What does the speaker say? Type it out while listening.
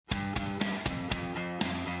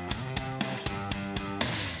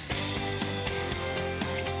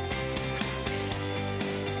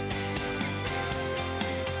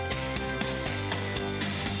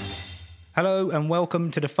Hello and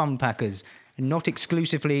welcome to the Fun Packers, not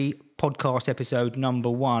exclusively podcast episode number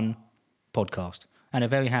 1 podcast. And a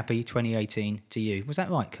very happy 2018 to you. Was that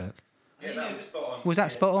right, Kirk? Yeah, that was spot on. Was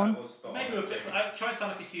that spot on? That was spot Maybe on. a bit. Try and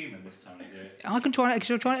sound like a human this time. I can try it.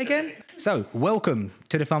 Should I try it again? So, welcome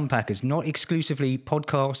to the Fun Packers, not exclusively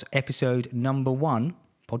podcast episode number 1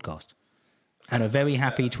 podcast. And a very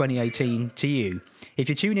happy 2018 to you. If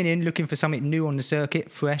you're tuning in looking for something new on the circuit,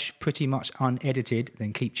 fresh, pretty much unedited,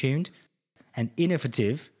 then keep tuned. An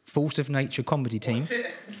innovative Force of Nature comedy team.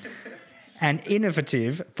 An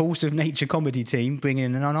innovative Force of Nature comedy team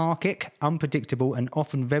bringing an anarchic, unpredictable and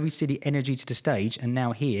often very silly energy to the stage and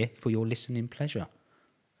now here for your listening pleasure.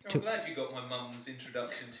 I'm glad you got my mum's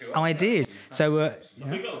introduction to us. I did. So, Have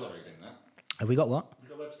we got a website? have we got what? We've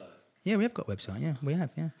got a website. Yeah, we have got a website. Yeah, we have,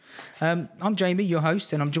 yeah. I'm Jamie, your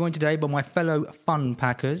host, and I'm joined today by my fellow Fun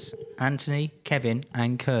Packers, Anthony, Kevin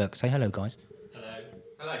and Kirk. Say hello, guys. Hello.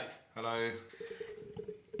 Hello. Hello.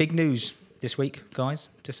 Big news this week, guys,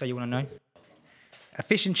 just so you want to know. A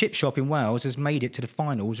fish and chip shop in Wales has made it to the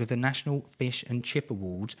finals of the National Fish and Chip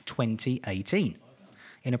Awards 2018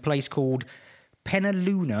 in a place called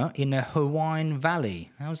Penaluna in the Hawaiian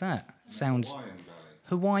Valley. How's that? Sounds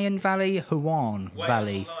Hawaiian Valley. Hawaiian Wales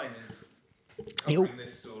Valley. Online is It'll- covering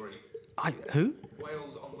this story. Who?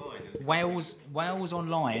 Wales Online is Wales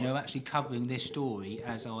Online are actually covering this story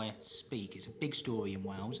as I speak. It's a big story in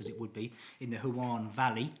Wales, as it would be, in the Hawaiian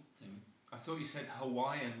Valley. I thought you said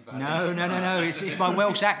Hawaiian Valley. No. It's my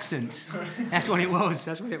Welsh accent. That's what it was.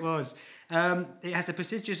 It has the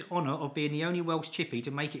prestigious honour of being the only Welsh chippy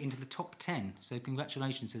to make it into the top 10. So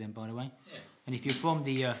congratulations to them, by the way. Yeah. And if you're from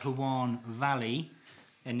the Hawaiian Valley,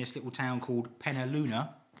 in this little town called Penaluna,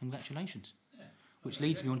 congratulations. Yeah. Which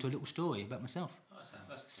leads me on to a little story about myself.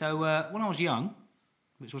 That's So when I was young,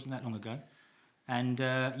 which wasn't that long ago, and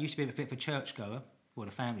used to be a bit of a churchgoer, well,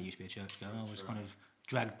 the family used to be a churchgoer, I was kind of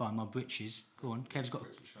dragged by my britches. Go on, Kev's got...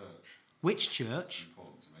 Church. Which church?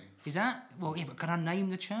 Important to me. Is that? Well, yeah, but can I name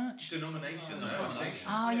the church? denomination.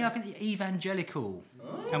 Oh, yeah, I can, evangelical.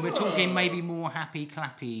 And we're talking maybe more happy,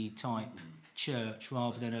 clappy type church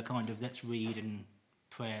rather than a kind of let's read and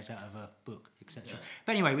prayers out of a book, etc. Yeah.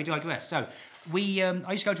 But anyway, we digress. So we,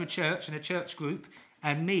 I used to go to a church and a church group,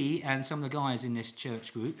 and me and some of the guys in this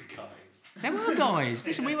church group, Guys. they were guys.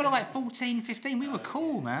 Listen, we were like 14, 15. We were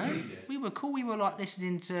cool, man. We were cool. We were like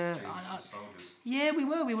listening to... Jesus' soldiers. Yeah, we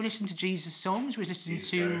were. We were listening to Jesus songs. We were listening Jesus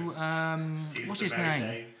to Jesus what's the his Mary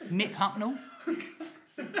name? Mick Hucknall.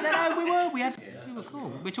 No, we were. We were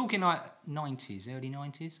cool. We're talking like 90s, early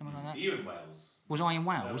 90s, something like Were that. you in Wales? Was I in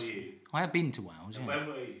Where Wales? were you? I have been to Wales. And Yeah. when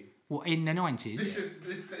were you? What, in the 90s? This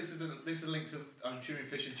is a link to I'm shooting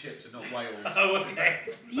fish and chips and not Wales. Oh, okay.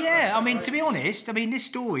 Yeah, I mean, to be honest, this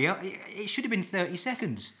story, it should have been 30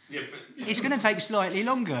 seconds. Yeah, but It's going to take slightly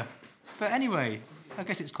longer. But anyway, I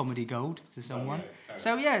guess it's comedy gold to someone.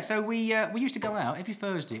 So we used to go out every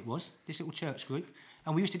Thursday. It was this little church group,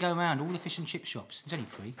 and we used to go around all the fish and chip shops. It's only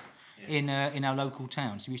free in our local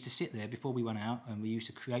town. So we used to sit there before we went out, and we used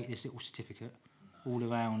to create this little certificate all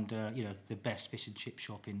around, the best fish and chip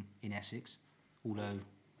shop in Essex. Although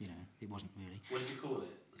it wasn't really. what did you call it?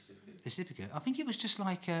 The certificate. The certificate. I think it was just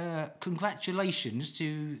like congratulations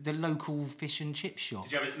to the local fish and chip shop.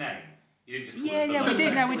 Did you have its name? You didn't just call Yeah, it we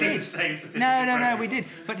did. No, we Did did. the same certificate No, for we did.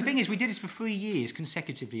 everyone? But the thing is, we did this for 3 years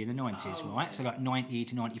consecutively in the 90s, right? So like 90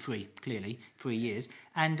 to 93, clearly, 3 years.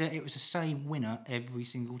 And it was the same winner every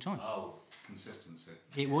single time. Oh. Consistency.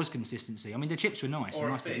 It was consistency. I mean, the chips were nice. I Or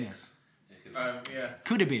a must admit. fix. Yeah, Yeah.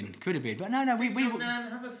 Could have been. But no, we Did your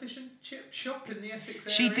nan have a fish and chip shop in the Essex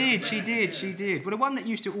area? she did. Well, the one that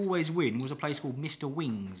used to always win was a place called Mr.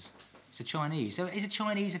 Wings. It's a Chinese. So is a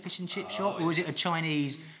Chinese a fish and chip shop, or is it a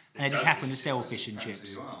Chinese and they just happen to sell fish and Depends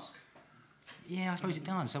chips? who you ask. Yeah, I suppose it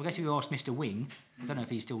does. So I guess if you asked Mr. Wing, I don't know if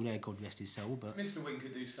he's still there, God rest his soul, but... Mr. Wing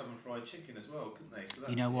could do southern fried chicken as well, couldn't they? So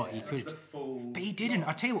You know what, he that's could. The full But he didn't.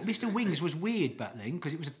 I tell you what, Mr. Wings was weird back then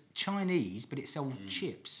because it was Chinese, but it sold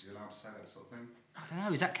chips. Are you allowed to say that sort of thing? I don't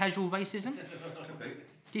know. Is that casual racism? Could be.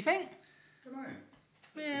 Do you think? Don't know.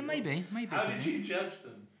 Yeah, maybe. How did you judge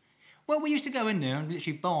them? Well, we used to go in there and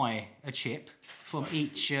literally buy a chip from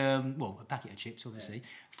each, a packet of chips, obviously,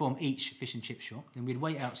 from each fish and chip shop. Then we'd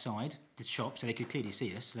wait outside the shop so they could clearly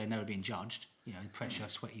see us, so they know we're being judged. Pressure,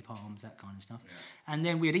 sweaty palms, that kind of stuff. Yeah. And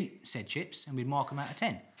then we'd eat said chips and we'd mark them out of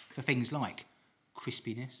 10 for things like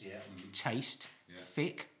crispiness, Yeah. taste, Yeah.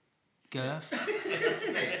 thick, girth.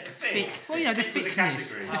 Thick. Thick. Well, the Thick was a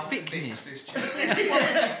thickness. category. The thickness. This chip.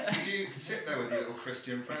 Did you you sit there with your little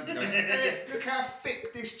Christian friends and go, hey, look how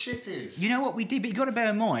thick this chip is. You know what we did, but you've got to bear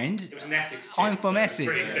in mind, It was an Essex chip. I'm from so it was Essex.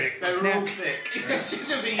 pretty thick. They were Now- all thick. It's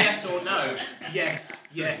just a yes or no. Yes,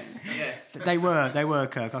 yes, yes. they were,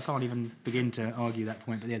 Kirk. I can't even begin to argue that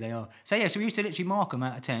point, but there they are. So yeah, so we used to literally mark them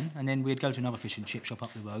out of 10, and then we'd go to another fish and chip shop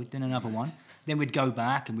up the road, then another one. Then we'd go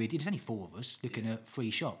back, and there's only 4 of us looking at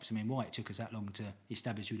 3 shops. I mean, why it took us that long to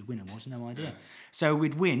establish who the winner was, no idea. Yeah. So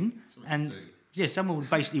we'd win, Something and to do. yeah, someone would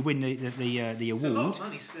basically win the It's a lot award. of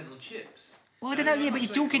money spent on chips. Well, I don't know, yeah, but How you're much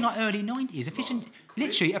they talking cost? like early 90s. A fish and, Quid?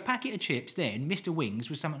 literally, a packet of chips then, Mr. Wings,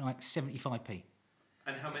 was something like 75p.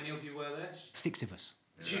 And how many of you were there? 6 of us.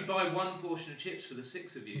 So you'd buy one portion of chips for the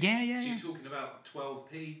 6 of you. Yeah, yeah, So yeah. you're talking about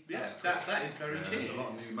 12p. Yeah, That is very Yeah, cheap. there's a lot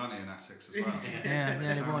of new money in Essex as well. Yeah, They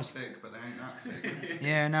there sound was. thick, but they ain't that thick.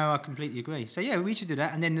 Yeah, no, I completely agree. So yeah, we should do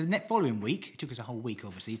that. And then the following week, it took us a whole week,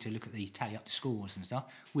 obviously, to look at the tally up the scores and stuff.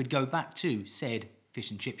 We'd go back to said fish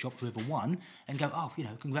and chip shop, whoever won, and go, oh,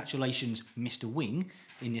 congratulations, Mr. Wing.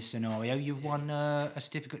 In this scenario, you've won a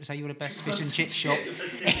certificate to say you're the best fish and chip shop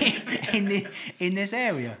in this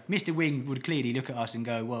area. Mr. Wing would clearly look at us and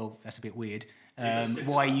go, well, that's a bit weird.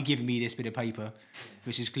 Why are you giving me this bit of paper,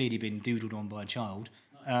 which has clearly been doodled on by a child?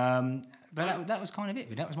 But that was kind of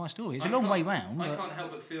it. That was my story. It's a long way round. I but- can't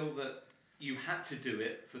help but feel that you had to do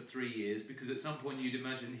it for 3 years because at some point you'd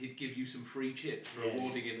imagine he'd give you some free chips for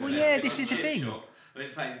awarding in the Well, best yeah, fish this and is the chip thing. shop. I mean,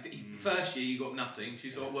 in fact, the first year you got nothing. She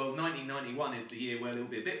thought, well, 1991 is the year where it'll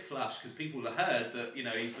be a bit flush because people have heard that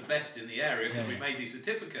he's the best in the area because we made these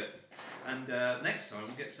certificates. And next time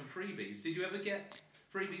we'll get some freebies. Did you ever get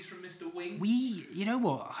freebies from Mr. Wing? You know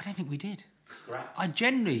what? I don't think we did. Scraps. I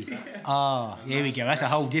generally. Here we go. That's a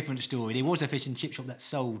whole different story. There was a fish and chip shop that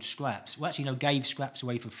sold scraps. Well, actually, gave scraps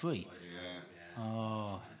away for free. Yeah.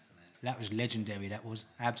 Oh, that was legendary. That was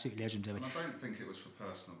absolutely legendary. And I don't think it was for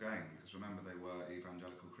personal gain, because remember they were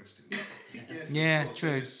evangelical Christians. Yes, Yeah, of course, true.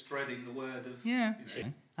 they're just spreading the word of. Yeah.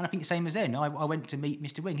 And I think the same as then. I went to meet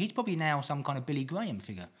Mr. Wing. He's probably now some kind of Billy Graham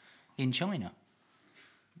figure in China.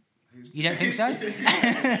 You don't think so? Do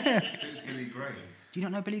Who's Billy Graham? you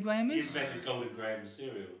not know who Billy Graham You is? invented Golden Graham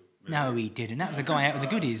cereal. No, he didn't. That was a guy out with the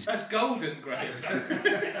goodies. That's golden, Graham.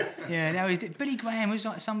 Yeah, no, Billy Graham was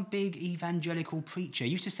like some big evangelical preacher.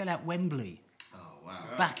 He used to sell out Wembley Oh, wow.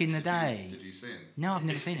 back in the day. Did you see him? No, I've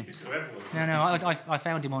never seen him. So everyone. No, I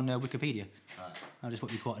found him on Wikipedia. Ah, I just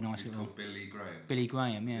thought he'd quite a nice he's little called Billy Graham. Billy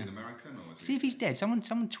Graham. Is Yeah. he an American or is See he? if he's dead. Someone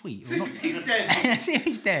tweet. See if he's dead. See if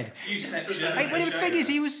he's dead. You section. Hey, well, the thing is,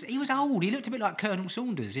 he was old. He looked a bit like Colonel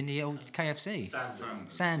Saunders in the old KFC. Sanders.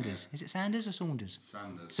 Sanders. Is it Sanders or Saunders?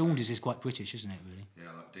 Sanders. Saunders is quite British, isn't it? Really.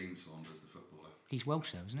 Yeah, like Dean Saunders, the footballer. He's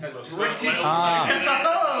Welsh, though, isn't he? That's British. Ah,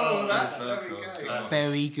 Oh, that's Full there we circle. go.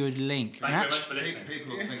 very good link. Thank you very much for Pe- listening.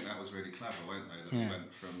 People will think that was really clever, won't they? That Yeah. we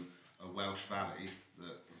went from a Welsh valley,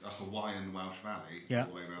 a Hawaiian Welsh valley, Yeah. all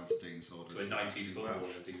the way around to Dean Saunders. To a who's 90s actually footballer.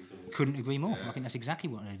 Welsh. I think so. Couldn't agree more. Yeah. I think that's exactly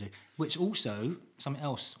what they do. Which also, something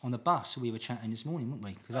else, on the bus we were chatting this morning, weren't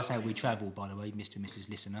we? Because that's how we travel, by the way, Mr. and Mrs.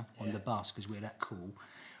 Listener, on the bus, because we're that cool.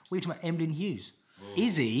 We were talking about Emlyn Hughes.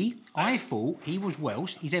 Is he? I thought he was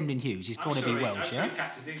Welsh. He's Emlyn Hughes. He's got to be Welsh, I'm yeah? sure he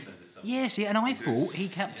captained England at some Yes, yeah, and I thought he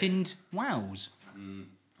captained Wales. I think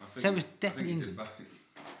So it was he- definitely I think he England. did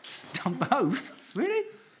both. Done both? Really?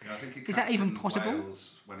 Yeah, I think he Is that even captained possible?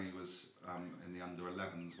 Wales when he was in the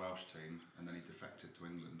under-11s Welsh team, and then he defected to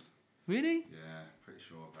England. Really? Yeah, pretty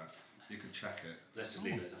sure of that. You could check it. Let's just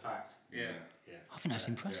leave it as a fact. Yeah. Yeah. I think that's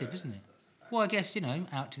impressive, Yeah. isn't it? Well, I guess,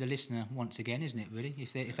 out to the listener once again, isn't it, really?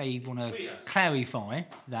 If they want to Tweet us. clarify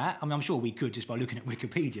that, I mean, I'm sure we could just by looking at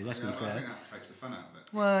Wikipedia, let's Yeah, be I fair. think that takes the fun out of it.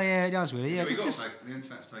 Well, yeah, it does really. Yeah, We've got The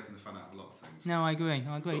internet's taken the fun out of a lot of things. No, I agree.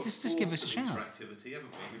 We've Just got give us a some shout. interactivity, haven't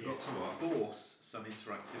we? We've got to what? Force some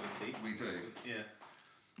interactivity. We do. Yeah.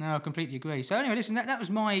 No, I completely agree. So anyway, listen, that was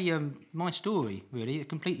my my story, really.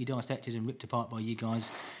 Completely dissected and ripped apart by you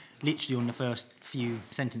guys, literally on the first few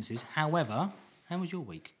sentences. However, how was your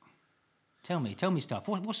week? Tell me stuff.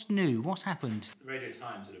 What's new? What's happened? The Radio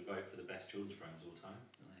Times did a vote for the best children's programs of all time,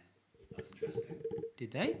 didn't they? That's interesting.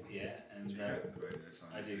 Did they? Yeah, and Did you get the Radio Times?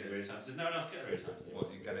 I do get the Radio Times. Does no one else get the Radio Times?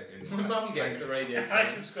 What, you get it in? My mum gets the radio. I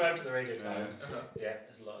Times. subscribe to the Radio Times. Uh-huh. Yeah,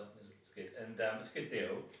 there's a lot. It's good, and it's a good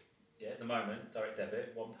deal. Yeah, at the moment, direct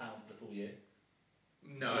debit, £1 for the full year.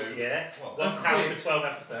 No. Yeah, What? £1 for 12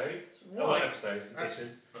 episodes. Why? Oh, what episodes,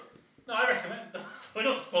 editions. No, I recommend. We're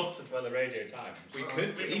not sponsored by the Radio Times. We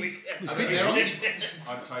could be. I mean, they're on-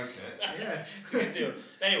 I'd take it. Yeah. it's a good deal.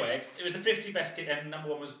 Anyway, it was the 50 best kid, and number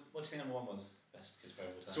one was. What do you think number one was? Best kids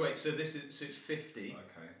program of all time. So wait, so it's 50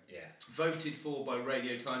 Okay. Yeah. voted for by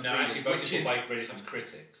Radio Times No, readers, actually voted which for is by Radio Times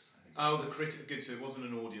critics. I think Oh, the critic. Good, so it wasn't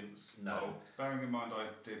an audience. No. Bearing in mind I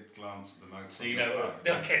did glance at the notes. So on you my know.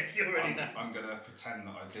 phone, Okay, so you already know. I'm going to pretend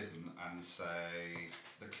that I didn't and say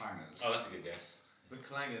the Clangers. Oh, that's a good guess. The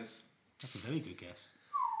Clangers. That's a very good guess.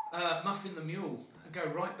 Muffin the Mule. I go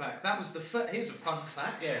right back. That was the first. Here's a fun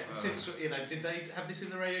fact. Yeah. Since did they have this in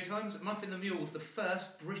the Radio Times? Muffin the Mule was the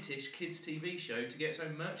first British kids' TV show to get its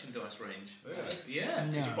own merchandise range. Really? Yeah.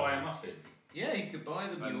 No. Did you buy a muffin? Yeah, you could buy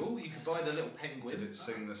the mule. You could buy the little penguin. Did it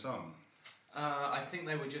sing the song? I think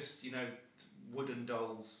they were just wooden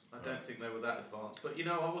dolls. I don't think they were that advanced. But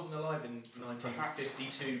I wasn't alive in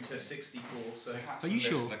 1952 to 64, so. Perhaps Are you a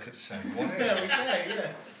sure? listener could send one in. Yeah, we can.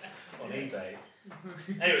 Yeah. On eBay.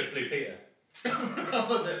 Anyway, it was Blue Peter. How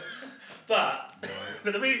was it? But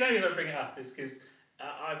the only reason I bring it up is because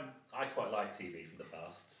I quite like TV from the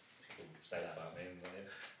past. People say that about me,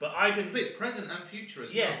 but I didn't. But it's present and future as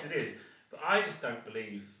well. Yes, it is. But I just don't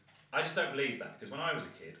believe that because when I was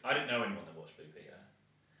a kid, I didn't know anyone that watched Blue Peter,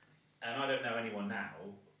 and I don't know anyone now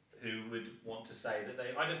who would want to say that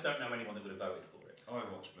they. I just don't know anyone that would have voted for it. I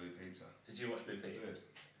watched Blue Peter. Did you watch Blue I Peter?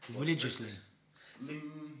 did. Religiously.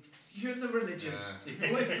 You're in the religion. Yeah.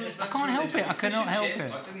 It always comes back I can't to help religion. it. I cannot Fish and help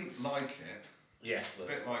chips. I didn't like it. Yes. A But,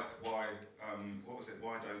 bit like why. What was it?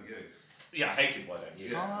 Why don't you? yeah, I hated Why Don't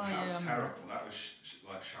You? Yeah, Oh, that yeah, was I'm- terrible. That was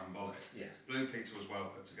like shambolic. Yes. Blue Peter was well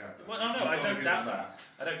put together. Well, no, You've I got to don't give doubt them that.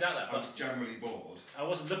 I don't doubt that. I was But generally bored. I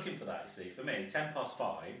wasn't looking for that. You see, for me,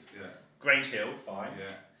 5:10, Yeah. Grange Hill, fine.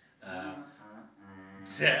 Yeah.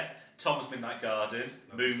 Yeah. Tom's Midnight Garden,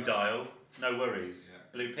 Lovely Moon stuff. Dial, no worries. Yeah.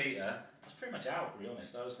 Blue Peter, I was pretty much out, to be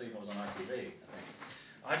honest. I was thinking what was on ITV, I think.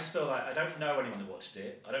 I just feel like I don't know anyone that watched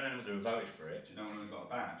it. I don't know anyone that voted for it. Do you know when we got a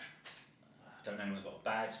badge? I don't know anyone that got a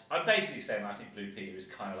badge. I'm basically saying I think Blue Peter is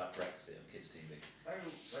kind of like Brexit of kids' TV. They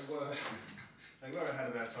were they were ahead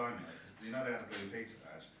of their time though, because they had a Blue Peter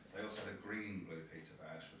badge. They also had a green Blue Peter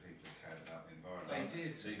badge for people who cared about the environment. They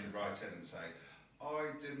did. So you could write in and say,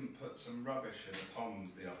 I didn't put some rubbish in the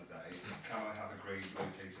ponds the other day. Can I have a green Blue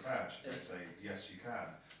Peter badge? They say, yes, you can.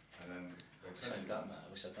 And then I they'd wish send I'd you done one. that. I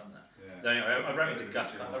wish I'd done that. Yeah. No, anyway, I wrote it to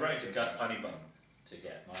Gus. I wrote it to Gus Honeybun to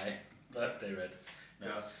get my birthday read. No.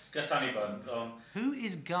 Gus Honeybun. Who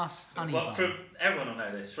is Gus Honeybun? Well, from everyone will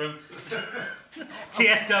know this. From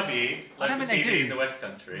TSW, I don't local think they TV do. in the West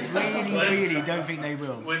Country. Really don't think they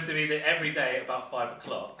will. Wouldn't be there every day at about 5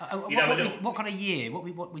 o'clock. You'd What, have a little. what kind of year? What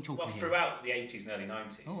we talking Well, here? throughout the 80s and early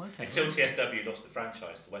 90s, Oh, okay. until TSW lost the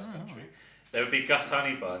franchise to West Oh, Country, alright. there would be Gus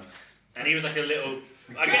Honeybun, and he was like a little.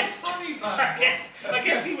 I guess Honeybun. I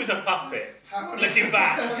guess he was a puppet. Looking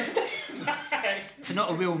back. So not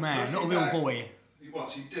a real man, not a real boy.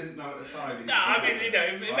 What, you didn't know at the time? he No, was I a mean, puppet? you know,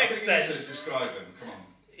 it Well, makes I think you sense. should describe him, come on.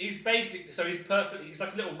 He's basic, so he's perfectly. He's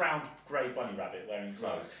like a little round grey bunny rabbit wearing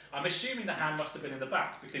clothes. I'm assuming the hand must have been in the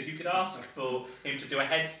back because you could ask for him to do a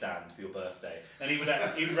headstand for your birthday, and he would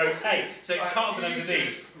rotate, so it Right, can't have been you need to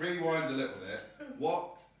underneath. Rewind a little bit.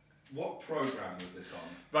 What programme was this on?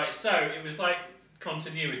 Right, so it was like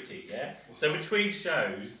continuity, yeah. So between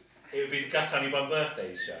shows, it would be the Gus Honeybun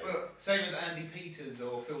birthday show. Well, Same as Andy Peters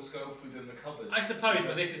or Phil Schofield in the cupboard. I suppose,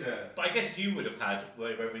 but this is. Yeah. But I guess you would have had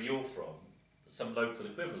wherever you're from, some local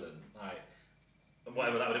equivalent, like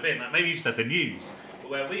whatever that would have been. Like maybe you just had the news, but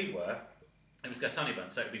where we were, it was Gus Honeybun,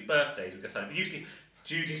 so it would be birthdays with Gus Honeybun. Usually,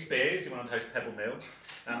 Judy Spears, who went on to host Pebble Mill,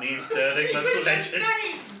 and Ian Sterling, local legend.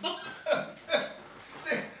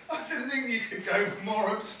 I didn't think you could go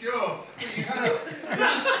more obscure, but you have.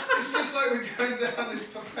 It's just like we're going down this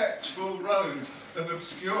perpetual road of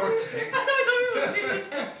obscurity. I thought it was his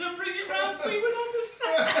attempt to bring it round so we would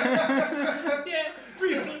understand. Yeah,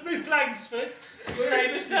 Ruth Langsford,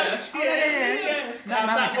 famous Dutch. yeah.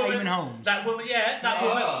 Married to Eamon Holmes. That woman, that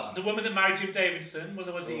Ah. woman, the woman that married Jim Davidson was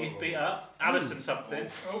the one that he beat up, Alison something.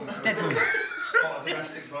 Stedman. Spot of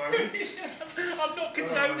domestic violence. I'm not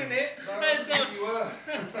condoning it. No, And, you were.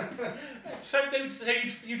 so they would say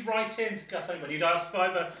you'd write in to Gus Honeybun. You'd ask for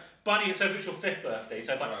either bunny, so if it's your 5th birthday,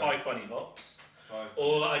 so like Right. 5 bunny hops, Five.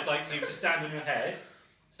 or I'd like you to stand on your head.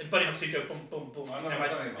 And bunny hops, you go boom, boom, boom. I You know can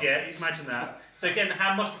imagine, bunny hops. yeah, you can imagine that. So again, the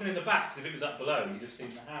hand must have been in the back, because if it was up below, you'd have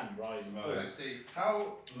seen the hand rise and fall. Right. I see.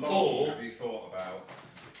 How long Or- have you thought about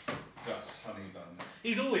Gus Honeybun?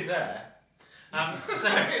 He's always there. So In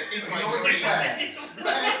He's my always dreams. there. He's always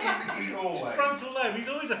Where is he always? frontal lobe. He's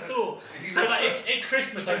always a thought. He's So a- like at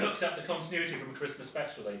Christmas, I looked up the continuity from a Christmas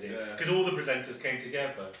special they did Yeah. because all the presenters came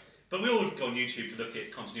together. But we all go on YouTube to look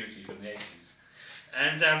at continuity from the 80s,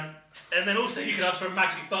 and then also you could ask for a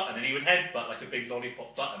magic button, and he would headbutt like a big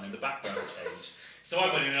lollipop button, and the background would change. So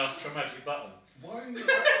I went in and asked for a magic button. Why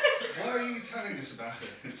are you telling us about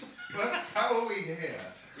it? How are we here?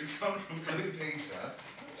 We've gone from Blue Peter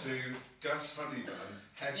to Gus Honeybun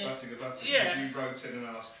headbutting a button because Yeah. you wrote in and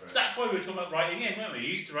asked for it. That's why we were talking about writing in, weren't we?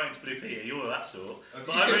 You used to write into Blue Peter, you're that sort. Have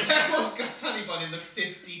But you- I wrote That was Gus Honeybun in the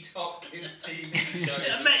 50 top kids TV shows.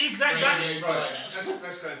 Yeah, mate, exactly. Radio Right, Times.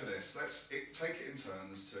 let's go for this. Take it in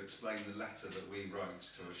turns to explain the letter that we wrote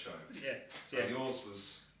to a show. Yeah. So Yeah. yours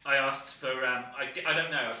was I asked for, I don't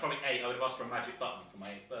know, probably 8, I would have asked for a magic button for my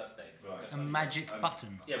 8th birthday. Right. A magic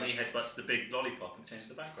button. Yeah, when he headbutts the big lollipop and changes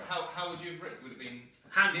the background. How would you have written? Would it have been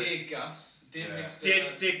Handwritten. Dear Gus, dear Yeah.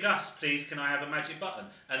 Mr. Dear Gus, please can I have a magic button?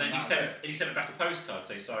 And then And he that's sent it. and he sent me back a postcard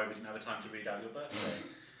saying sorry we didn't have time to read out your birthday.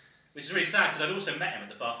 Which is really sad because I'd also met him at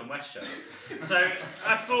the Bath and West show. So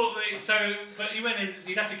I thought but you went in,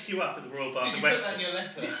 you'd have to queue up at the Royal Bath Did and you West put that in show. your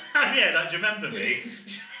letter? Yeah, like, do you remember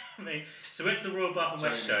me? So we went to the Royal Bath and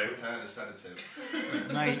West show Jamie prepared a sedative.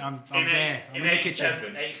 Mate, I'm in, there. I'm in in the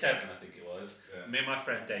kitchen. 87 I think it was. Yeah. Me and my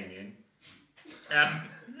friend Damien. Don't know why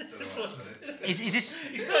that's funny. Is this?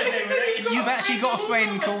 He's got his name with A. You've actually got a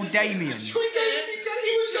friend called Damien. He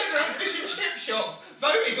was going around fish and chip shops,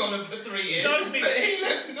 voting on them for 3 years, That was me. but he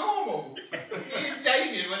looked normal. He and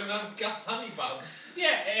Damien went around Gus Honeybun.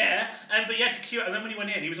 Yeah, but you had to queue up, and then when he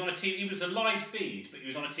went in, he was on a TV. He was a live feed, but he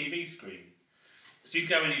was on a TV screen. So you'd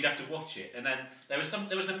go in, you'd have to watch it, and then there was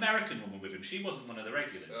an American woman with him. She wasn't one of the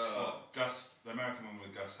regulars. Gus, the American one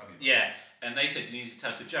with Gus Honeybun. Yeah, and they said you needed to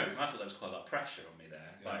tell us a joke, and I thought there was quite a lot of pressure on me there.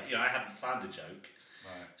 Yeah. Like, I hadn't planned a joke,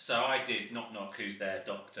 Right. so I did knock knock. Who's there?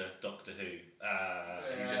 Doctor Who.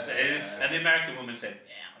 He just said, Yeah. and the American woman said,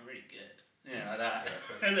 "Yeah, I'm really good." Yeah, like that.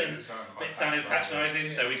 Yeah, And then it sounded quite it sounded patronising. patronising,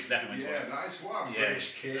 so we just left him and Yeah, nice one, Yeah.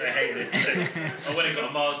 British kid. I hated it. I went and got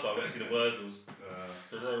a Mars bar. I went to see the Wurzels. Uh,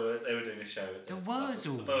 But they were doing a show. At The The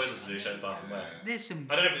Wurzels? Wurzels were doing a show at Bath and West. There's some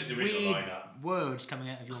I don't know if it's the original weird lineup. words coming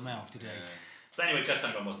out of your mouth today. yeah. But anyway, Gus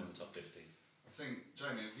Honeybun wasn't in the top 50. I think,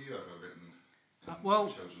 Jamie, have you ever written well,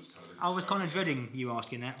 children's television I was show? kind of dreading you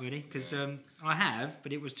asking that, really, because I have,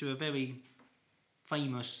 but it was to a very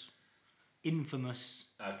famous, infamous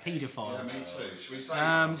Okay. Yeah, paedophile. me too. Should we say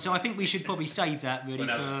So I think we should probably save that really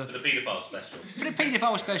For the paedophile special. for the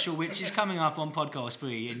paedophile special, which is coming up on podcast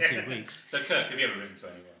 3 in 2 weeks. So Kirk, have you ever written to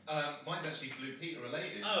anyone? Mine's actually Blue Peter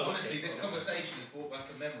related. Oh, Honestly, okay. this conversation has brought back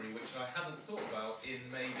a memory which I haven't thought about in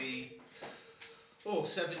maybe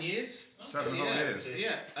 7 years. 7 yeah, whole years.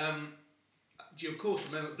 Yeah. Do you of course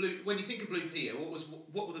remember when you think of Blue Peter?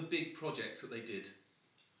 What were the big projects that they did?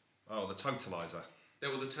 Oh, the Totalizer. There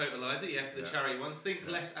was a totalizer, yeah, for the Yeah. charity ones. Think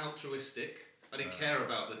less altruistic. I didn't care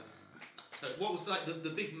about the. What was like the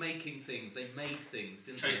big making things? They made things,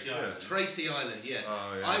 didn't Tracy they? Island. Tracy Island, yeah.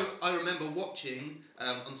 Oh, yeah. I remember watching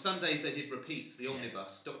on Sundays they did repeats. The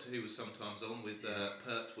omnibus. Doctor Who was sometimes on with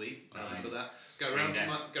Pertwee. I remember Nice. that. Green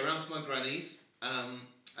Go round to my granny's.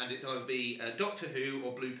 And it'd either be Doctor Who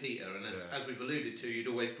or Blue Peter, and as we've alluded to, you'd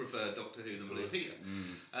always prefer Doctor Who than Blue Peter.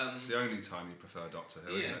 It's the only time you prefer Doctor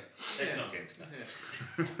Who, isn't Yeah. it? Let's Yeah. not get into that.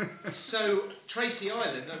 Yeah. So Tracy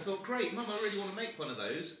Island, I thought, great, Mum, I really want to make one of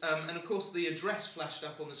those. And of course, the address flashed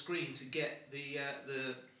up on the screen to get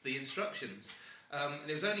the instructions. And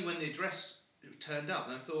it was only when the address turned up,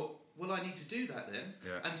 and I thought, well, I need to do that then.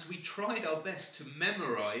 Yeah. And so we tried our best to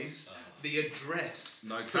memorise the address.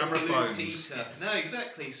 No for camera Blue phones. Peter. No,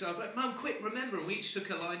 exactly. So I was like, Mum, quick, remember. And we each took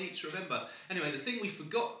a line each to remember. Anyway, the thing we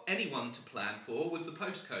forgot anyone to plan for was the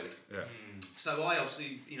postcode. Yeah. So I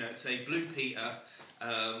obviously, say Blue Peter,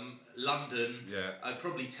 London, Yeah.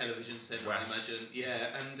 probably Television Centre, West. I imagine.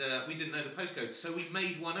 Yeah, and we didn't know the postcode, so we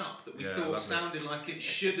made one up that we Yeah, thought lovely. sounded like it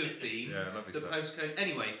should have been Yeah, lovely the stuff. postcode.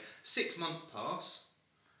 Anyway, 6 months pass,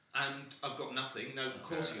 and I've got nothing. No, of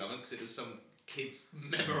course Okay. you haven't, because it was some kid's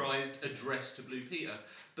memorised address to Blue Peter.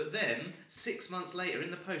 But then, 6 months later, in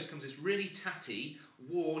the post comes this really tatty,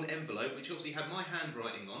 worn envelope, which obviously had my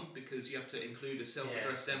handwriting on, because you have to include a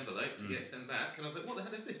self-addressed envelope to get sent back. And I was like, what the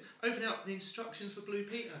hell is this? Open up the instructions for Blue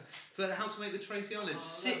Peter, for how to make the Tracy Island.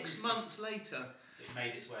 6 months later. It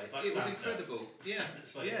made its way. Like It was Santa. incredible. Yeah,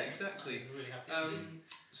 That's why yeah, I exactly. was really happy.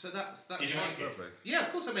 So that's Did you my- make it? Lovely. Yeah,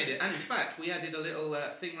 of course I made it. And in fact, we added a little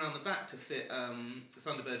thing around the back to fit the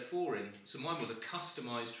Thunderbird 4 in. So mine was a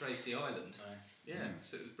customised Tracy Island. Nice. Yeah,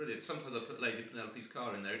 so it was brilliant. Sometimes I put Lady Penelope's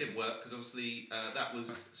car in there. It didn't work because obviously that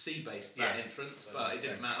was sea-based, that Yes. entrance, Well, but it makes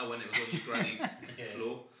didn't sense. matter when it was on your granny's Yeah.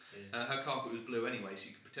 floor. Yeah. Her carpet was blue anyway, so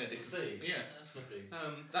you could pretend it We'll could... see. Yeah. That's lovely.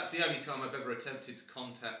 That's the only time I've ever attempted to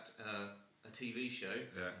contact a TV show,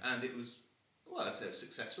 Yeah. and it was, well, I'd say it was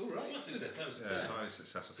successful, right? It was success, that was Yeah, success. it's highly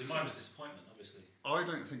successful. So mine was disappointment, obviously. I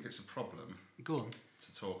don't think it's a problem Go on.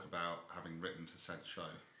 to talk about having written to said show.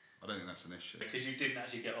 I don't think that's an issue. Because you didn't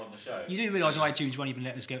actually get on the show. You do realise iTunes won't even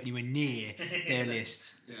let us go anywhere near their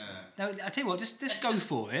lists. Yeah. No, I tell you what, just go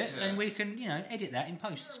for it, Yeah. and we can edit that in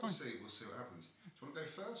post. It's We'll fine. see what happens. Do you want to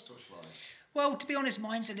go first, or shall I? Well, to be honest,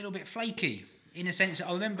 mine's a little bit flaky. In a sense that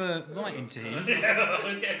I remember writing to him.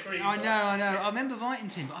 I know. I remember writing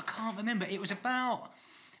to him, but I can't remember. It was about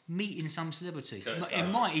meeting some celebrity.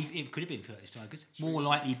 It could have been Curtis Tigers. More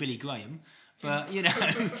likely Billy Graham. But, you know.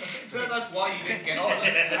 So that's why you didn't get on.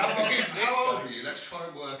 How old were you? Let's try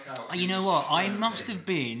and work out. You know what? I must have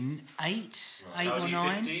been 8 or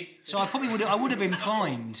 9. 50? So I would have been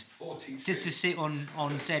primed 42. just to sit on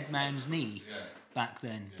said man's knee back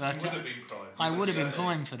then. But You would have been primed. I would have been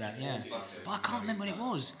primed for that, yeah. But I can't remember when it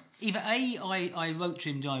was. Either I wrote to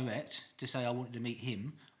him direct to say I wanted to meet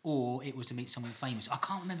him, or it was to meet someone famous. I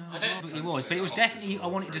can't remember what it was, but it was definitely I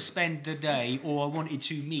wanted to spend the day, or I wanted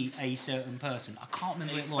to meet a certain person. I can't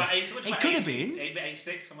remember what it was. It could have been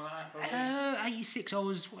 86, something like that, probably. 86. I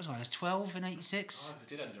was 12 in 86. I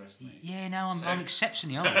did underestimate. Yeah, now I'm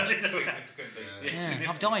exceptionally old. Significantly. Yeah,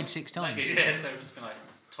 I've died 6 times. Yeah, so it must have been like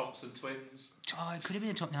Thompson twins. Oh, it could have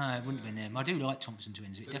been a top. No, it wouldn't have been them. I do like Thompson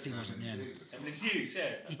twins, but it definitely wasn't them. Emily Hughes, yeah.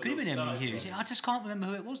 It could have been Emily Hughes. I just can't remember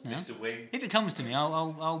who it was now. Mr. Wing. If it comes to me,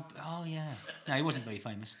 oh yeah. No, he wasn't very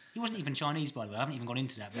famous. He wasn't even Chinese, by the way. I haven't even gone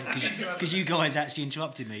into that because you guys actually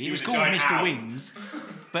interrupted me. It was called Mr. Wings,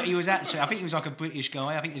 but he was actually. I think he was like a British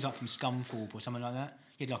guy. I think he was like from Scunthorpe or something like that.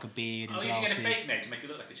 He had like a beard and You glasses. get a fake name to make it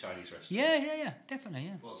look like a Chinese restaurant. Yeah, definitely,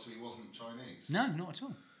 yeah. What, so he wasn't Chinese? No, not at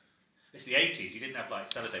all. It's the 80s. He didn't have like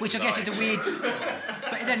sellotape. Which I guess is a weird.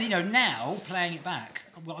 But then now playing it back,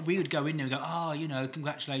 we would go in there and go,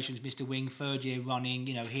 congratulations, Mr. Wing, 3rd year running.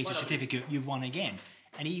 Here's a certificate. You've won again.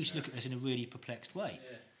 And he used to look at us in a really perplexed way.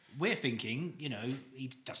 Yeah. We're thinking,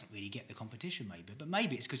 he doesn't really get the competition, maybe, but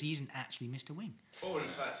maybe it's because he isn't actually Mr. Wing. Or in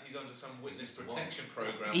fact, he's under some witness protection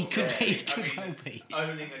program. He could be.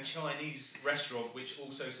 Owning a Chinese restaurant which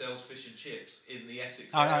also sells fish and chips in the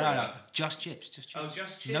Essex area. No. Just chips. Oh,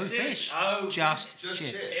 just chips. No fish. Just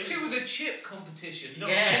chips. It was a chip competition, not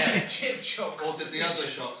a chip shop. Or did the other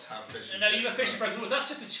shops have fish and No, chips? you were fishing burger. That's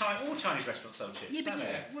just all Chinese restaurants sell chips. Yeah,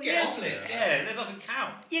 but Get omelets. Yeah, that doesn't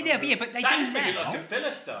count. Yeah, but they that do just made it now. like a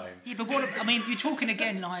Philistine. Yeah, but you're talking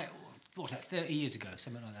again like, what was that, 30 years ago,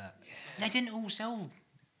 something like that. Yeah. They didn't all sell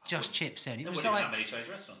just chips then. It was wasn't like that many Chinese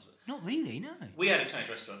restaurants. Not really, no. We had a Chinese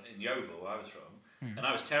restaurant in Yeovil, where I was from, and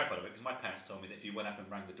I was terrified of it because my parents told me that if you went up and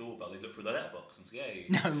rang the doorbell, they'd look through the letterbox and say,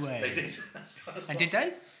 "Yeah." No way. They did. And did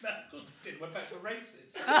they? No, of course they didn't. Went back to a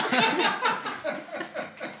racist.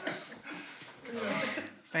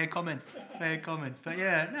 Fair comment. But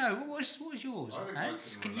yeah, no. What was yours? I think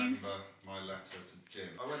Ants? I can remember my letter to Jim.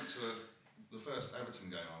 I went to the first Everton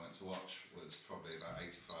game I went to watch was probably about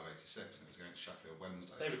 85, 86, and it was against Sheffield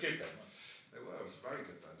Wednesday. They were good then, weren't They were. It was very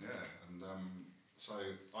good then, yeah. And so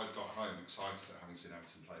I got home excited at having seen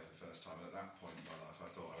Everton play for the first time. And at that point in my life, I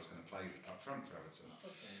thought I was going to play up front for Everton.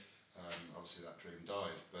 Okay. Obviously, that dream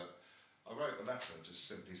died. But I wrote a letter, just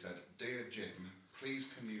simply said, "Dear Jim,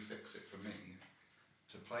 please can you fix it for me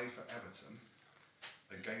to play for Everton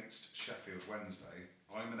against Sheffield Wednesday?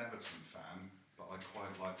 I'm an Everton fan, but I quite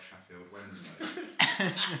like Sheffield Wednesday.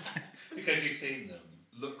 Because you've seen them.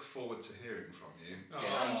 Look forward to hearing from you.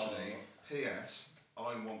 Oh. Anthony, P.S.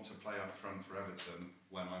 I want to play up front for Everton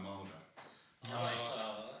when I'm older." Nice.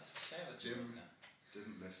 Oh, that's a shame. Jim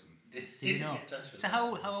didn't listen. Did you not? So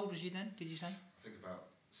how old was you then, did you say? I think about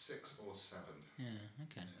 6 or 7. Yeah,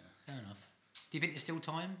 okay. Fair enough. Do you think there's still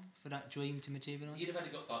time for that dream to materialise? You'd have had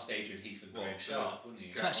to got past Adrian Heath and Well, Graham Sharp, wouldn't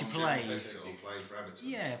you? To actually Get on play. Jim Fix It or play for Everton.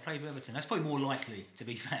 Yeah, play for Everton. That's probably more likely, to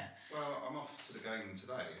be fair. Well, I'm off to the game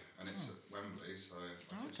today, and it's at Wembley, so I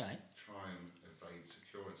could Okay. try and evade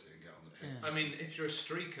security and get on the pitch. Yeah. I mean, if you're a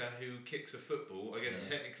streaker who kicks a football, I guess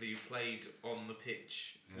technically you played on the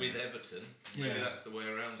pitch with Everton. Maybe Yeah. that's the way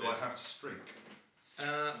around Do it. I have to streak?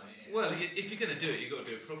 Well, if you're going to do it, you've got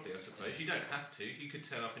to do it properly, I suppose. You don't have to. You could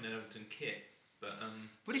turn up in an Everton kit, but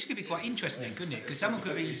Well, this could be quite interesting then, couldn't it? Because someone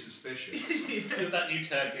could be... suspicious. With that new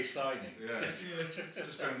Turkish signing. Yeah. Just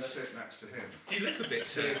Just go and sit next to him. you look a bit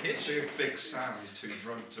See Turkish. if Big Sam's too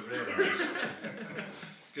drunk to realise.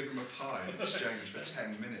 Give him a pie in exchange for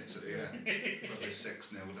 10 minutes at the end. Probably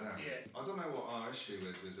 6-0 down. Yeah. I don't know what our issue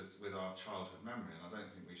was with our childhood memory, and I don't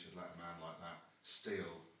think we should let a man like that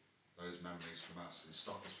steal those memories from us and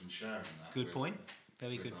stop us from sharing that. Good with- point.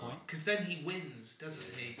 Very with good our- point. Because then he wins,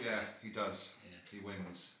 doesn't he? Yeah, he does. Yeah. He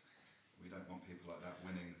wins. We don't want people like that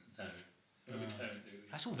winning. No. We don't, do we?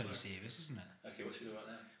 That's all very serious, isn't it? Okay, what should we do right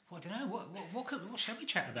now? Well, I don't know. What shall we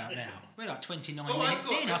chat about now? We're like 29 Oh, I've minutes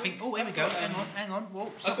got- in. I think, here we go. Hang on.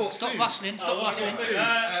 Whoa, I bought stop food. rustling. Stop rustling. Food.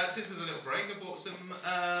 Since there's a little break, I bought some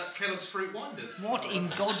Kellogg's Fruit Wonders. What in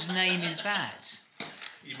God's name is that?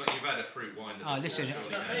 You've had a fruit winder. Oh, listen, Is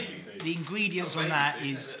that baby food? the ingredients on that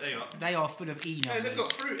is they are full of E No, they've got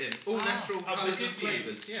numbers. fruit in. All natural Oh, so colours it's and fruit.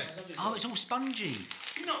 flavours. Yeah. Oh, it's all spongy.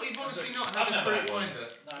 You've honestly not I've had a never had fruit one. winder.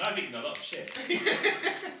 No, and I've eaten a lot of shit.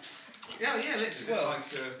 Yeah, let's. Is it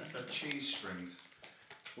like a cheese string?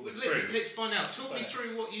 With fruit. Let's find out. Talk me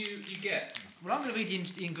through what you get. Well, I'm going to read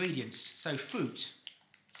the ingredients. So fruit,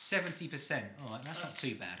 70%. All right, that's not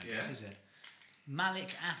too bad, I guess, is it?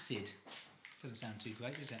 Malic acid. Doesn't sound too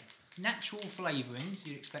great, does it? Natural flavourings,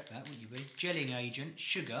 you'd expect that, wouldn't you be? Gelling agent,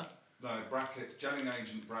 sugar. No, brackets, gelling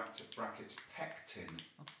agent, brackets, pectin.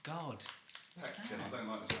 Oh, God. What's Pectin, that? I don't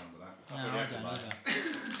like the sound of that. No, I don't either.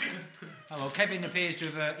 Oh, well, Kevin appears to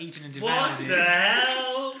have eaten and What devoured the it.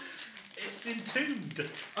 hell? It's entombed.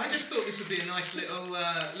 I just thought this would be a nice little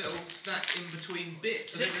snack in between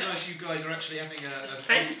bits. I didn't realise you guys are actually having a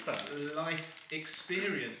Paper. life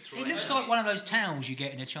experience right It looks now. like one of those towels you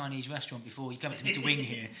get in a Chinese restaurant before you come up to Mr. Wing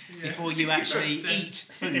here, before you actually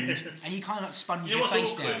eat food, and you kind of like sponge You know your what's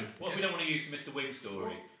face awkward? down. What we don't want to use the Mr. Wing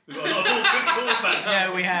story. We've got a lot of awkward callbacks.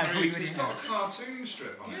 Yeah, we have. We really It's got a cartoon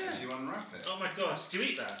strip on it Yeah. as you unwrap it. Oh my gosh, do you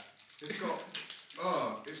eat that? It's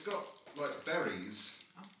got like berries.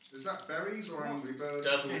 Is that berries or Angry Birds?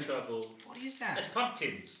 Double trouble. What is that? It's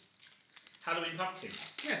pumpkins. Halloween pumpkins.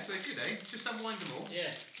 Yes, they're good, eh? Just unwind them all.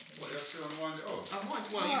 Yeah. What, you have to unwind it off? Unwind.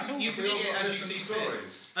 Well, Oh, you can We all eat it got as you different see fit.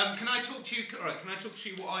 stories. Can I talk to you? All right. Can I talk to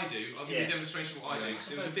you what I do? I'll give you a demonstration of what I do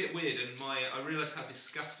because it was a bit weird and I realised how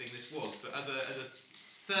disgusting this was. But as a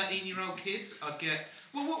 13-year-old kid, I'd get.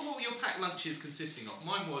 Well, what were your packed lunches consisting of?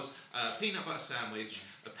 Mine was a peanut butter sandwich,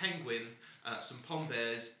 a penguin, some pom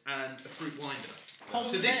bears, and a fruit winder.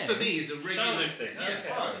 So this for me is a regular. Childhood thing. Yeah. Okay.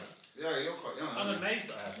 Oh, yeah, you're quite young. I'm aren't you? amazed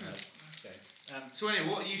that I haven't. Okay. So anyway,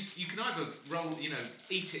 what you can either roll,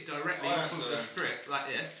 eat it directly I off of the had, strip like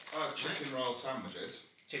this. I had chicken roll sandwiches,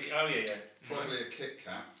 Chicken. Oh yeah, yeah. probably a Kit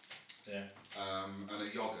Kat, Yeah. and a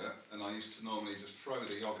yoghurt, and I used to normally just throw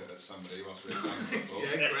the yoghurt at somebody whilst we were playing football.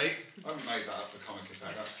 Yeah, great. I haven't made that up for comic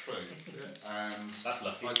effect, that's true. And That's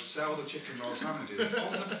lucky. I'd sell the chicken roll sandwiches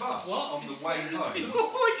on the bus What? on the way home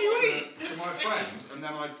What do you eat? to my friends, and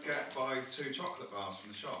then I'd buy 2 chocolate bars from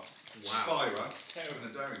the shop. Wow. Spira Terrible.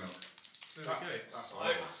 and a Dairy Milk. Okay. That's Oh, all.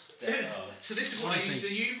 that's dead. So this is what I used to.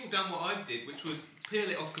 You've all done what I did, which was peel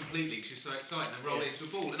it off completely because you're so excited and roll it into a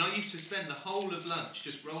ball. And I used to spend the whole of lunch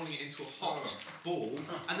just rolling it into a hot ball,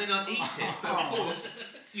 and then I'd eat it. But of course,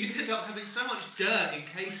 you'd end up having so much dirt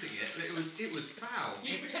encasing it that it was foul.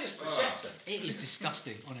 You pretend it's bruschetta. It is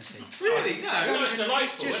disgusting, honestly. Really? No, No. it's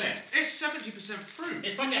delightful, it's isn't it? It's 70% fruit.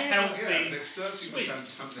 It's like a Yeah, healthy. but it's 30%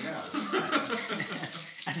 something else.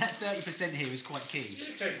 And that 30% here is quite key.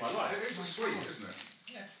 You changed my life. It is a sweet, isn't it?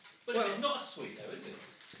 Yeah. But it's not a sweet though, is it?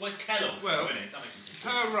 Well, it's Kellogg's, Well, though, isn't it? That makes sense.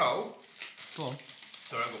 Per roll. Go on.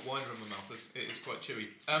 Sorry, I've got winder in my mouth. It is quite chewy.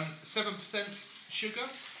 7% sugar.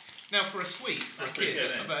 Now for a sweet for That's a kid, pretty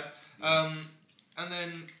good, that's not bad. And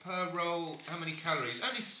then per roll, how many calories?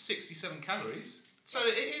 Only 67 calories. So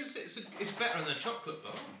it is. It's better than a chocolate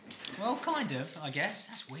bar. Well, kind of, I guess.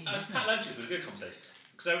 That's weird, isn't Packed it? lunches was a good conversation.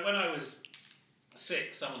 So when I was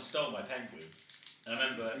 6, someone stole my penguin. And I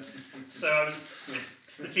remember,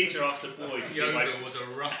 the teacher asked a boy to be my Yeovil was a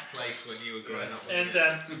rough place when you were growing up. and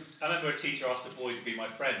I remember a teacher asked a boy to be my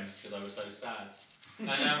friend because I was so sad.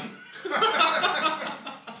 And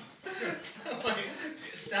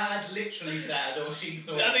Sad, literally sad, or she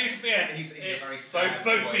thought. I think He's a very sad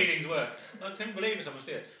both boy. meanings were. I couldn't believe it, someone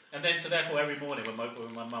did it. And then, so therefore, every morning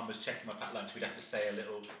when my mum was checking my packed lunch, we'd have to say a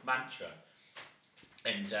little mantra.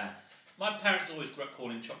 And my parents always grew up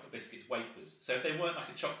calling chocolate biscuits wafers. So if they weren't like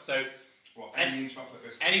a chocolate, so What, any chocolate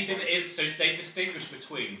biscuit? anything that is, so they distinguish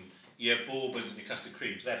between your bourbons and your custard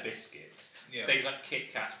creams. They're biscuits. Yeah. Things like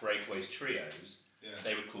Kit Kats, Breakaways, Trios, Yeah.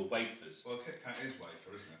 they would call wafers. Well, Kit Kat is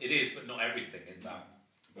wafer, isn't it? It is, but not everything in that.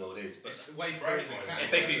 Well, it is, but It's wafer is a Breakaway. cat.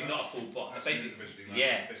 it basically is not a full pot. That's Basically, individually wrapped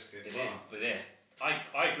yeah, biscuit it is. bar. But yeah,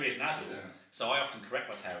 I agree as an adult. Yeah. So I often correct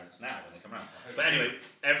my parents now when they come around. hope But you anyway,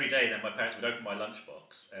 every day then my parents would open my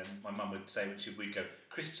lunchbox and my mum would say, we'd go,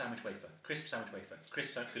 crisp sandwich wafer, crisp sandwich wafer,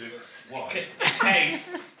 crisp sandwich wafer. Why? In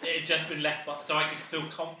case it had just been left by, so I could feel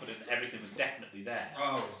confident that everything was definitely there.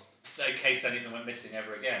 Oh, So in case anything went missing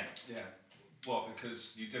ever again. yeah. What,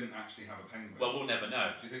 because you didn't actually have a penguin? Well, we'll never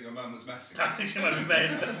know. Do you think your mum was messing? I think she might have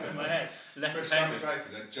made that's in my head. Left Chris the penguin. sandwich wafer,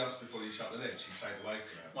 then just before you shut the lid, she'd take the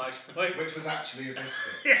wafer out. Wait, Which was actually a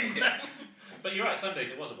biscuit. yeah. But you're right, some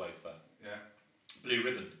days it was a wafer. Yeah. Blue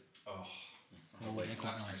ribbon. Oh, Oh, they're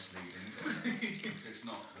quite that's nice. misleading, isn't it? It's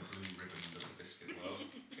not the blue ribbon of the biscuit world.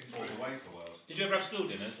 It's the wafer world. Did you ever have school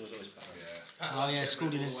dinners or was it always packed? Yeah. Oh, yeah, school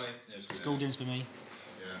dinners. Yeah, it was School dinners for me.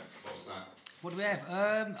 Yeah. What was that? What do we have?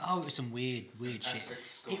 It was some weird shit. Essex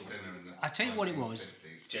school dinner in the I tell you what it was.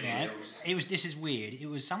 1950s. Jenny Right? Hills. It was. This is weird. It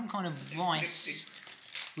was some kind of rice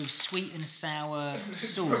with sweet and sour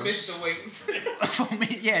sauce. From Mr. Wings. For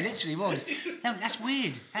me, yeah, literally was. No, that's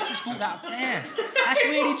weird. That's just brought that up there. That's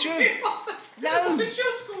really true. No. Was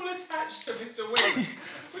your school attached to Mr. Wings?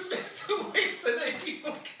 Was Mr. Wings the name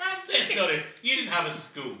people Let's be honest, you didn't have a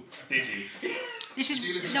school, did you? This Do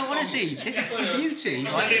you live is in no, Scotland? honestly, the beauty.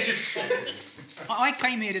 Right? Religious. I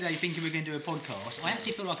came here today thinking we were going to do a podcast. I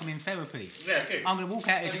actually feel like I'm in therapy. Yeah, good. I'm going to walk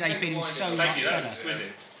out here today feeling so Thank much you, that better. was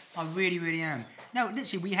exquisite. I really, really am. No,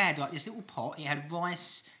 literally, we had like this little pot. It had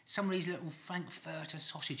rice, some of these little Frankfurter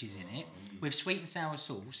sausages in it, with sweet and sour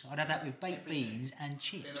sauce. I'd have that with baked beans and In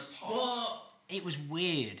chips. a pot. What? It was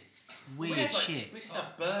weird, We weird had, like, shit. We just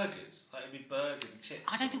had burgers. Like, it'd be burgers and chips.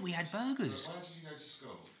 I don't think we had burgers. Where did you go to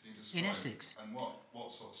school? Can you In describe- Essex. And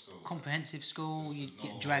what sort of school? Comprehensive school, Just you'd get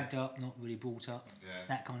normal. dragged up, not really brought up, Yeah.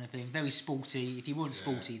 that kind of thing. Very sporty. If you weren't Yeah.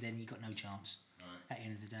 sporty, then you got no chance Right. at the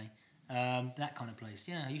end of the day. That kind of place.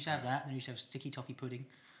 Yeah, I used to have that. Then I used to have sticky toffee pudding.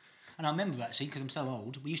 And I remember actually, because I'm so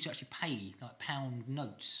old, we used to actually pay like pound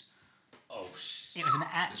notes. Oh, shit. It was an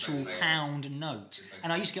actual take- pound note. Did they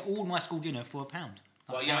And I take- used to get all my school dinner for £1.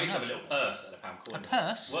 Well, yeah, I used to have a little purse at a pound coin. A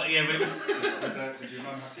purse? Well, yeah, but it was. Was there, did your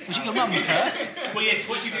mum have to Was it your mum's purse? Well, yeah,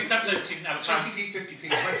 what she did, sometimes she didn't have a pound. 20p, 50p,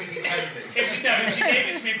 20p, 10p. If she gave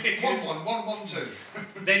it to me in 50, 1 1, 1 1 2.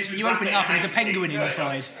 then she was You wrap open it in up and there's a handkerchief. penguin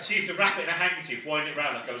inside. She used to wrap it in a handkerchief, wind it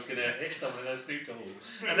round like I was going to hit someone in a snooker hall.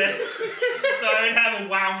 And then, so I would have a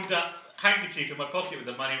wound up handkerchief in my pocket with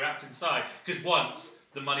the money wrapped inside, because once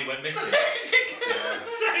the money went missing. Was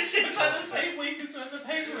that the same week as when the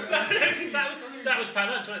penguin? that was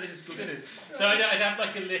pound lunch, right? This is school dinners. So I'd have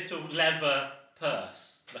like a little leather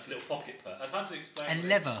purse, like a little pocket purse. It's hard to explain. And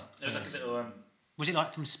leather. It was like a little. Was it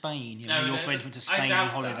like from Spain? You know, your friends went to I Spain doubt on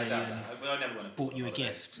holiday that, I doubt and that. Well, I never went on bought you a holiday.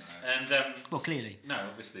 gift. And Well, clearly. no,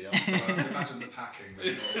 obviously. Imagine the packing.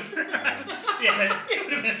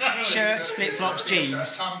 Yeah. Shirts, flip-flops,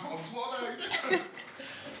 jeans. Tampons, what are they?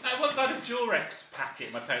 I once had a Durex packet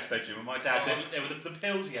in my parents' bedroom, and my dad said they were the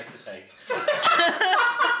pills he has to take.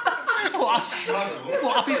 What, Smuggle.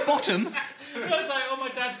 what, up his bottom? And I was like, oh, my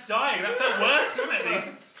dad's dying. That felt worse, wasn't it?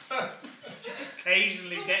 Just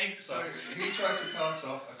occasionally getting So some. he tried to pass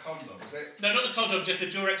off a condom, is it? No, not the condom, just the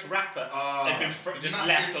Durex wrapper had been just massive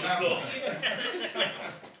left on the floor.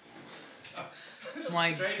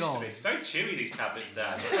 My Strange to God. me. It's very chewy, these tablets,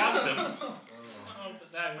 Dad. I found them. Oh, but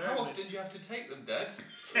no, How often do you have to take them, Dad?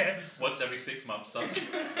 Once every 6 months, son.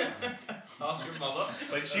 Ask your mother.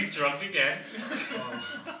 When she's drunk again.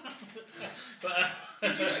 But,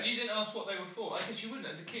 You didn't ask what they were for. I guess you wouldn't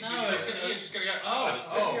as a kid. No, You're it's- just going to go, I was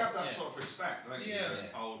oh. You have that sort of respect, don't you? Yeah.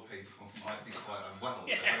 That old people might be quite unwell,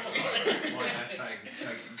 so why they're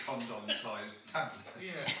taking condom-sized tablets.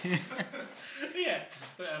 Yeah. yeah.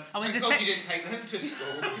 But, I mean, Thank the God te- you didn't take them to school.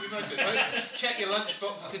 Can you imagine? Let's check your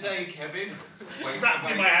lunchbox today, Kevin. Wrapped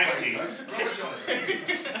in my hanky. Robert Johnny.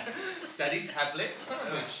 Daddy's tablet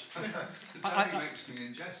sandwich. Daddy makes me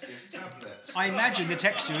ingest his tablets. I imagine the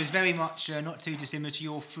texture is very much not too dissimilar to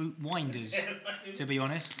your fruit winders, to be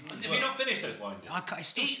honest. Have you not finished those winders? It's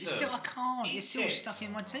still, Eat it's still, I them. can't. Eat It's still it. stuck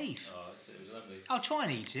in my teeth. Oh, it was lovely. I'll try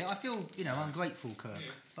and eat it. I feel, ungrateful, Kirk.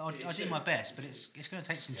 But I'll do my best, but it's going to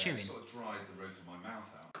take some Yeah, chewing. it sort of dried the roof of my mouth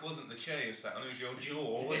out. It wasn't the chair you sat on, it was your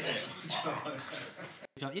jaw, wasn't it?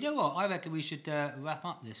 You know what? I reckon we should wrap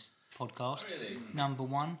up this podcast. Really? Number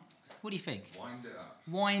 1. What do you think? Wind it up.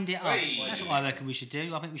 Wind it up. Hey. That's what I reckon we should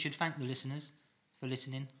do. I think we should thank the listeners for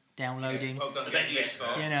listening, downloading. Well done And getting then, this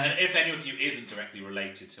far. You know. And if any of you isn't directly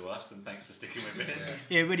related to us, then thanks for sticking with it.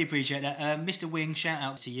 Yeah, really appreciate that. Mr. Wing, shout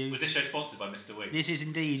out to you. Was this show sponsored by Mr. Wing? This is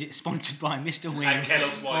indeed sponsored by Mr. Wing And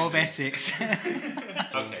Kellogg's of Winders. Essex. Okay,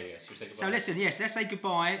 yeah, should we say goodbye? So listen, yes, let's say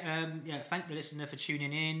goodbye. Thank the listener for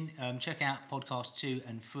tuning in. Check out podcast 2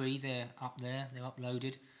 and 3. They're up there. They're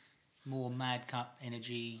uploaded. More Mad Cup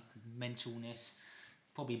energy, mentalness,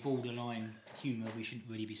 probably borderline humour. We shouldn't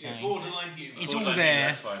really be saying. Yeah, borderline humour. It's Borderline, all there.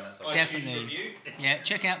 That's fine, that's fine. iTunes definitely. review. Yeah,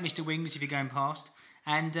 check out Mr. Wings if you're going past.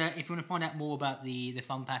 And if you want to find out more about the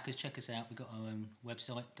Fun Packers, check us out. We've got our own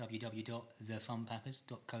website,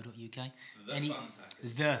 www.thefunpackers.co.uk.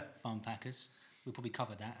 The Fun Packers. We'll probably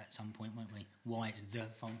cover that at some point, won't we? Why it's The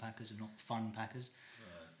Fun Packers and not Fun Packers.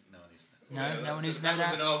 No one is. No one needs to know That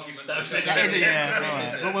was that. an argument. That was that That is it, yeah. Sorry. All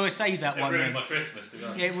right. Well, we'll save that It one ruined then. my Christmas, to be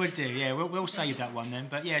honest. Yeah, it would do. Yeah, we'll save that one then.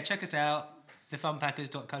 But yeah, check us out,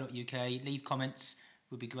 thefunpackers.co.uk. Leave comments.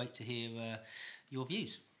 Would be great to hear your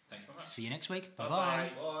views. Thank you very much. See you next week. Bye-bye.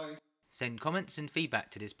 Bye. Send comments and feedback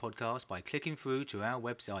to this podcast by clicking through to our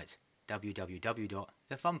website,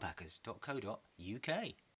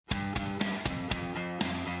 www.thefunpackers.co.uk.